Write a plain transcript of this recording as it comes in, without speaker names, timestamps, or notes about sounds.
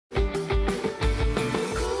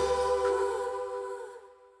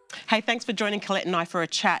Hey, thanks for joining Colette and I for a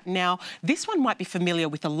chat. Now, this one might be familiar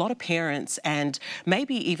with a lot of parents and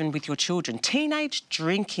maybe even with your children. Teenage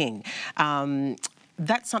drinking.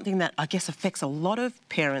 That's something that I guess affects a lot of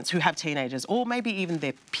parents who have teenagers, or maybe even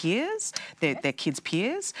their peers, their kids'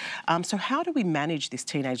 peers. So how do we manage this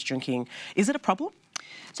teenage drinking? Is it a problem?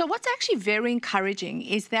 So what's actually very encouraging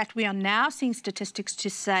is that we are now seeing statistics to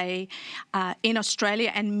say in Australia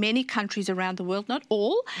and many countries around the world, not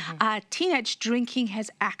all, teenage drinking has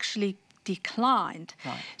actually declined.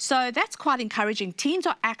 Right. So that's quite encouraging. Teens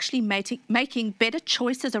are actually making better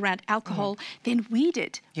choices around alcohol than we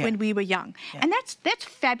did when we were young. And that's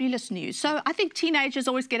fabulous news. So I think teenagers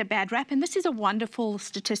always get a bad rap, and this is a wonderful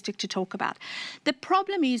statistic to talk about. The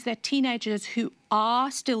problem is that teenagers who are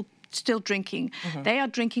still drinking, they are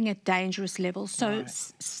drinking at dangerous levels. So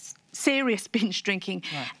serious binge drinking.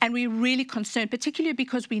 And we're really concerned, particularly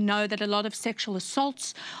because we know that a lot of sexual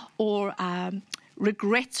assaults or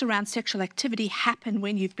regrets around sexual activity happen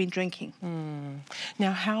when you've been drinking.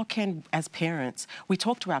 Now, how can, as parents, we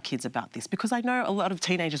talk to our kids about this? Because I know a lot of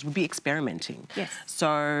teenagers would be experimenting. Yes.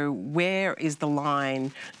 So where is the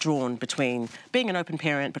line drawn between being an open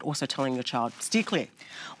parent but also telling your child, steer clear?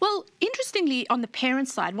 Well, interestingly, on the parent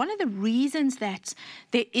side, one of the reasons that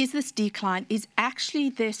there is this decline is actually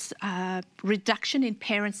this reduction in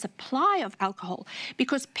parent supply of alcohol,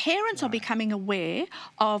 because parents are becoming aware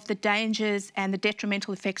of the dangers and the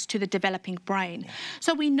detrimental effects to the developing brain.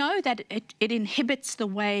 So we know that it inhibits the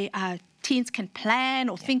way teens can plan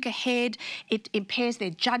or think ahead. It impairs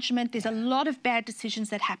their judgment. There's a lot of bad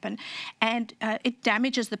decisions that happen, and it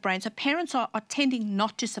damages the brain. So parents are tending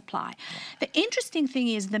not to supply. The interesting thing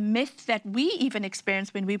is the myth that we even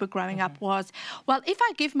experienced when we were growing up was, well, if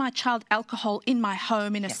I give my child alcohol in my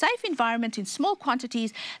home in a safe environment in small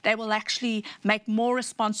quantities, they will actually make more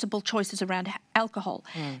responsible choices around alcohol.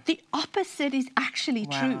 The opposite is actually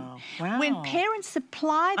true. When parents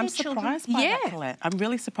supply their children... I'm surprised by that, Colette. I'm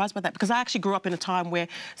really surprised by that, because I actually grew up in a time where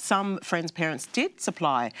some friends' parents did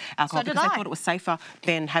supply alcohol because they thought it was safer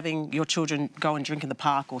than having your children go and drink in the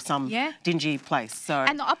park or some dingy place. So,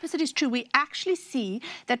 and the opposite is true. We actually see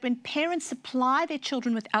that when parents supply their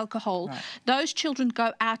children with alcohol, those children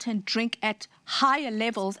go out and drink at higher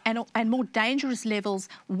levels and more dangerous levels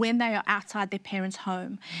when they are outside their parents'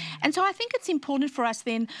 home. And so I think it's important for us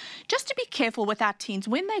then just to be careful with our teens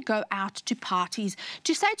when they go out to parties.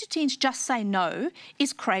 To say to teens, just say no,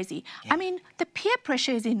 is crazy. I mean, the peer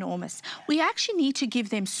pressure is enormous. We actually need to give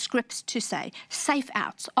them scripts to say, safe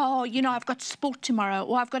outs. Oh, you know, I've got sport tomorrow,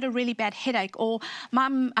 or I've got a really bad headache, or my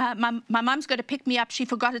mum's got to pick me up, she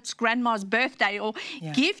forgot it's grandma's birthday, or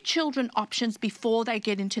give children options before they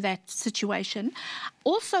get into that situation.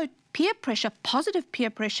 Also, peer pressure, positive peer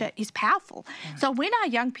pressure, is powerful. So when our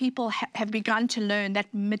young people have begun to learn that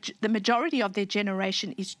the majority of their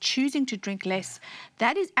generation is choosing to drink less,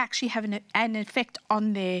 that is actually having an effect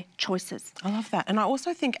on their choices. I love that. And I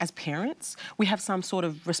also think as parents, we have some sort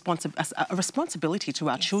of responsibility to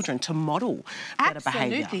our children to model better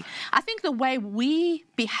behaviour. Absolutely. I think the way we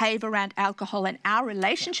behave around alcohol and our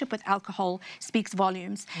relationship with alcohol speaks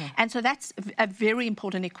volumes. And so that's a very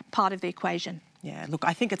important part of the equation. Yeah, look,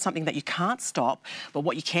 I think it's something that you can't stop, but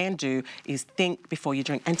what you can do is think before you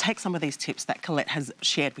drink and take some of these tips that Colette has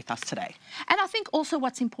shared with us today. And I think also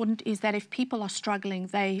what's important is that if people are struggling,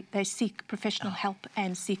 they seek professional help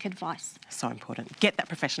and seek advice. So important. Get that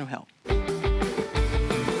professional help.